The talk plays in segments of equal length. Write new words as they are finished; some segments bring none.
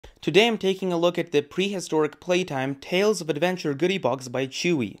Today I'm taking a look at the Prehistoric Playtime Tales of Adventure Goodie Box by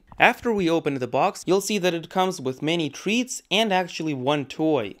Chewy. After we open the box, you'll see that it comes with many treats and actually one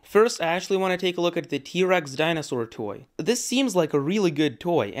toy. First, I actually want to take a look at the T-Rex dinosaur toy. This seems like a really good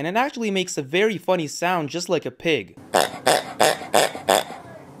toy, and it actually makes a very funny sound just like a pig.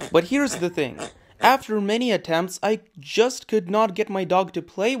 But here's the thing. After many attempts, I just could not get my dog to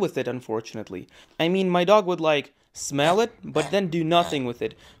play with it, unfortunately. I mean, my dog would smell it, but then do nothing with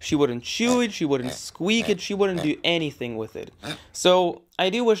it. She wouldn't chew it, she wouldn't squeak it, she wouldn't do anything with it. So, I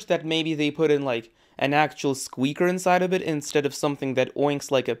do wish that maybe they put in an actual squeaker inside of it instead of something that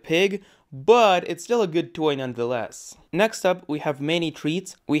oinks like a pig, but it's still a good toy nonetheless. Next up, we have many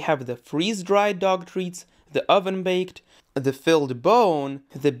treats. We have the freeze-dried dog treats, the oven-baked, the filled bone,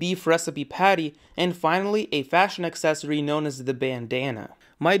 the beef recipe patty, and finally a fashion accessory known as the bandana.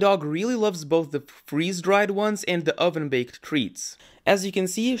 My dog really loves both the freeze-dried ones and the oven-baked treats. As you can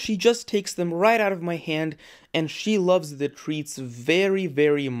see, she just takes them right out of my hand, and she loves the treats very,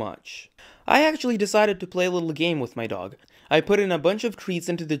 very much. I actually decided to play a little game with my dog. I put in a bunch of treats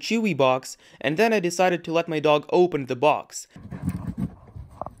into the Chewy box, and then I decided to let my dog open the box.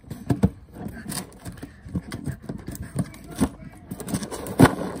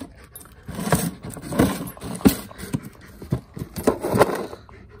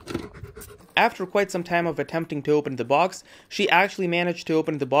 After quite some time of attempting to open the box, she actually managed to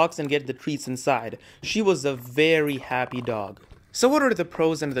open the box and get the treats inside. She was a very happy dog. So what are the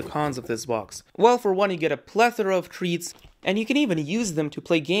pros and the cons of this box? Well, for one, you get a plethora of treats, and you can even use them to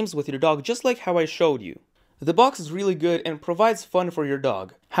play games with your dog just like how I showed you. The box is really good and provides fun for your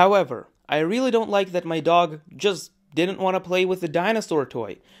dog. However, I really don't like that my dog just didn't want to play with the dinosaur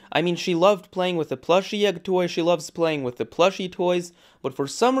toy. I mean, she loved playing with the plushie egg toy, she loves playing with the plushie toys, but for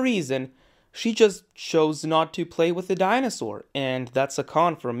some reason, she just chose not to play with the dinosaur, and that's a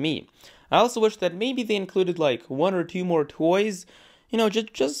con from me. I also wish that maybe they included one or two more toys. You know,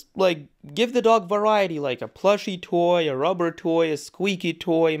 just give the dog variety, like a plushie toy, a rubber toy, a squeaky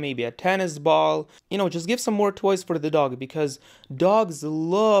toy, maybe a tennis ball. You know, just give some more toys for the dog, because dogs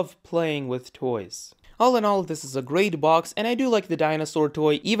love playing with toys. All in all, this is a great box, and I do like the dinosaur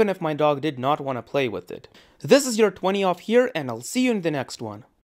toy, even if my dog did not want to play with it. This is your 20 off here, and I'll see you in the next one.